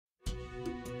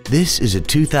This is a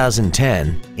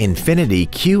 2010 Infiniti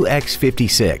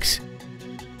QX56.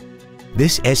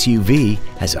 This SUV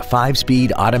has a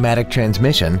 5-speed automatic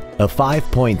transmission, a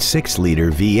 5.6-liter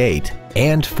V8,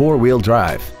 and 4-wheel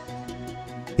drive.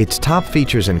 Its top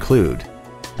features include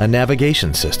a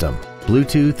navigation system,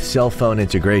 Bluetooth cell phone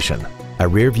integration, a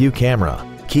rear-view camera,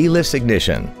 keyless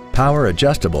ignition,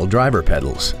 power-adjustable driver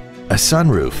pedals, a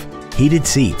sunroof, heated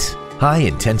seats,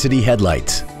 high-intensity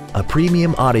headlights, a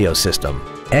premium audio system,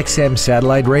 XM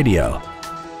satellite radio,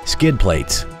 skid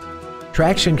plates,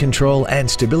 traction control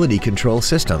and stability control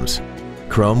systems,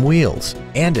 chrome wheels,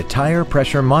 and a tire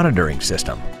pressure monitoring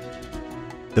system.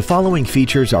 The following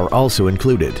features are also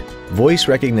included: voice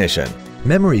recognition,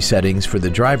 memory settings for the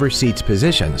driver's seat's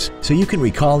positions so you can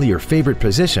recall your favorite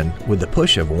position with the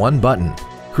push of one button,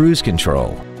 cruise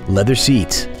control, leather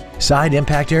seats, side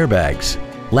impact airbags,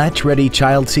 latch-ready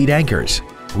child seat anchors,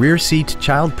 rear seat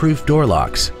child-proof door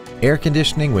locks, air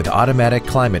conditioning with automatic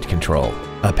climate control,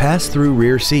 a pass-through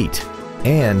rear seat,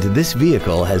 and this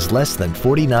vehicle has less than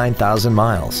 49,000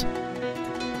 miles.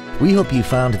 We hope you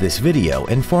found this video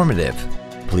informative.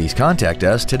 Please contact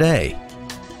us today.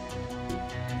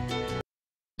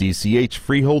 DCH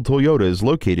Freehold Toyota is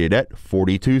located at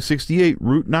 4268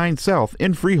 Route 9 South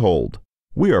in Freehold.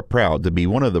 We are proud to be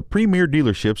one of the premier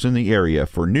dealerships in the area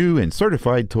for new and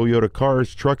certified Toyota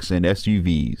cars, trucks, and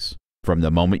SUVs. From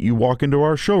the moment you walk into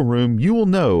our showroom, you will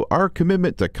know our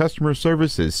commitment to customer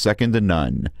service is second to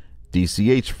none.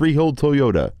 DCH Freehold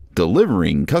Toyota,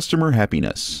 delivering customer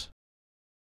happiness.